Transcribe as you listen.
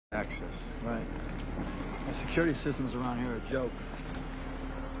access. Right. The security systems around here are a joke.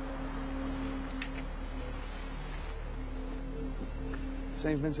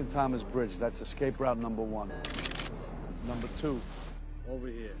 St. Vincent Thomas Bridge, that's escape route number 1. Number 2, over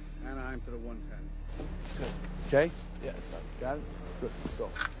here, Anaheim to the 110. Good. Okay? Yeah, it's not. Got it? Good, let's go.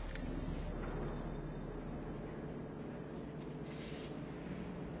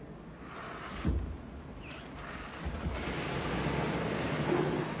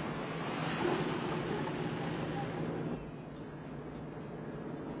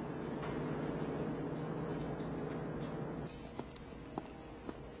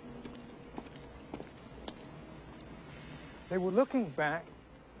 They were looking back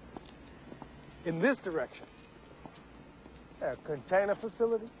in this direction. A container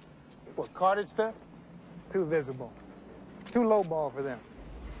facility? What, cartage theft? Too visible. Too low ball for them.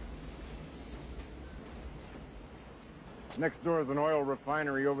 Next door is an oil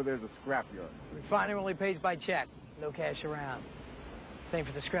refinery. Over there's a scrapyard. Refinery only pays by check. No cash around. Same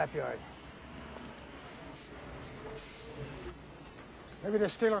for the scrapyard. Maybe they're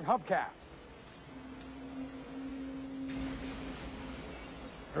stealing hubcaps.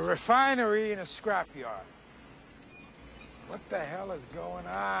 A refinery and a scrapyard. What the hell is going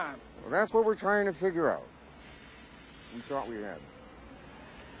on? Well, that's what we're trying to figure out. We thought we had.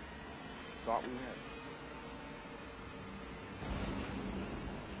 Thought we had.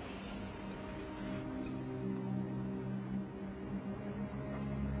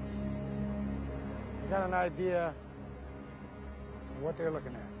 You got an idea of what they're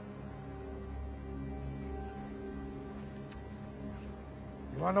looking at?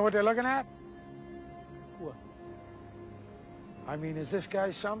 You want to know what they're looking at? What? I mean, is this guy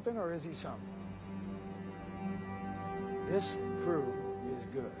something or is he something? This crew is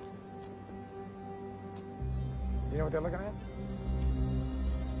good. You know what they're looking at?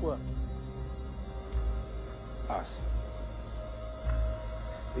 What? Us.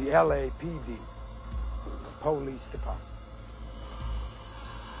 The LAPD, the police department.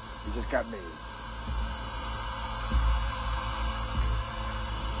 We just got made.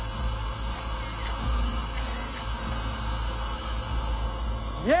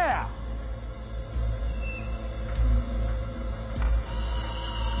 Yeah!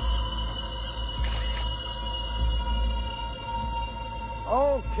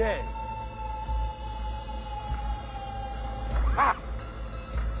 Okay. Ha!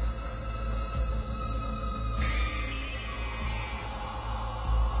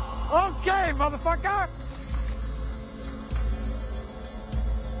 Okay, motherfucker!